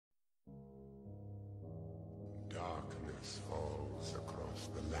Darkness falls across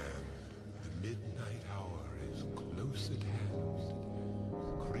the land. The midnight hour is close at hand.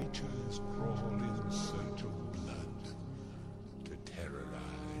 Creatures crawl in search of blood to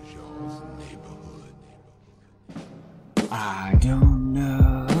terrorize your neighborhood. I don't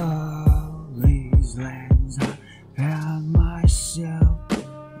know these lands. I found myself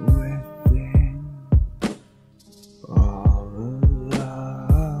within, all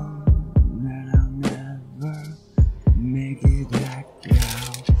alone, and I'll never make it back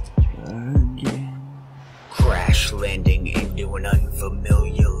out again. Crash landing into an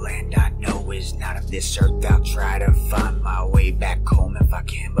unfamiliar land I know is not of this earth. I'll try to find my way back home if I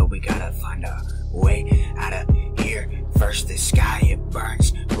can, but we gotta find a way out of here. First the sky, it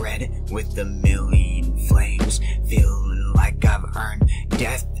burns red with a million flames, feeling like I've earned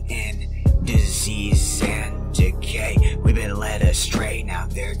death and disease and decay. We've been led astray, now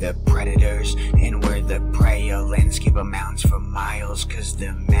they're the predators and we're the prey. A landscape of mountains for miles, cause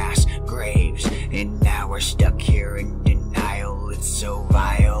the mass graves, and now we're stuck here in denial. It's so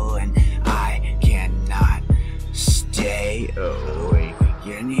vile and I cannot stay awake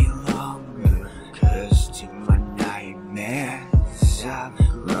any longer, cause to my nightmares I've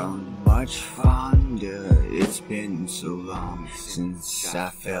grown much fonder. It's been so long since I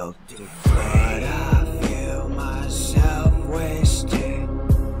felt afraid. I feel myself wasted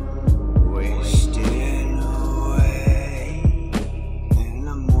away, and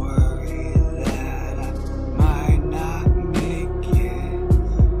I'm worried that I might not make it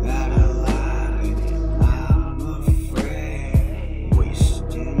out alive. I'm afraid,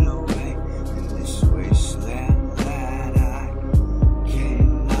 wasting away in this wasteland that I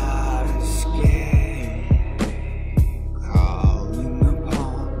cannot escape. Calling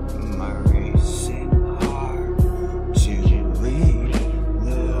upon my racing heart to lead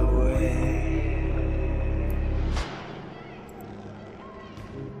the way.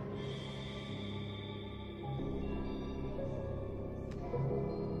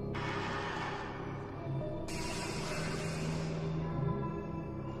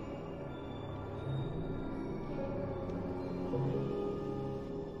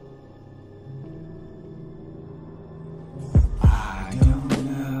 I don't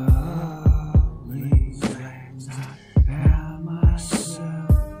know these lands. I found myself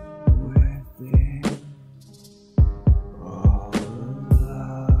within, all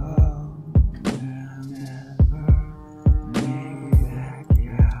alone, and I'll never make it back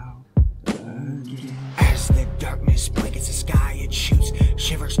out again. As the darkness blankets the sky, it shoots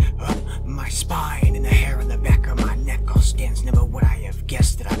shivers up my spine, and the hair on the back of my neck all stands. Never would I have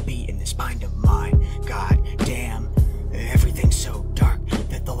guessed that I'd be in this mind of mine. God damn, everything's so dark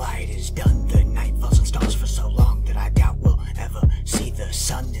that the light is done. The night falls and stalls for so long that I doubt we'll ever see the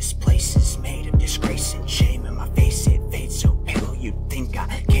sun. This place is made of disgrace and shame, and my face, it fades so pale. You'd think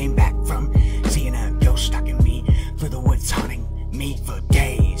I came back from seeing a ghost stalking me through the woods, haunting me for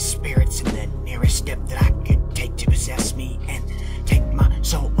days. Spirits in the nearest step that I could take to possess me and take my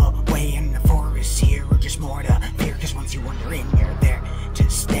soul away. And the forest here, or just more to fear, cause once you wander in, you're there to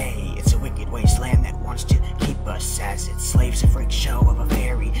stay. It's a wicked wasteland that wants to keep us as its slaves. A freak show of a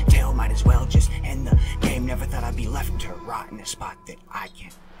fairy tale, might as well just end the game. Never thought I'd be left to rot in a spot that I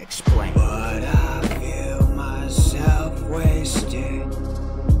can't explain. But I feel myself wasted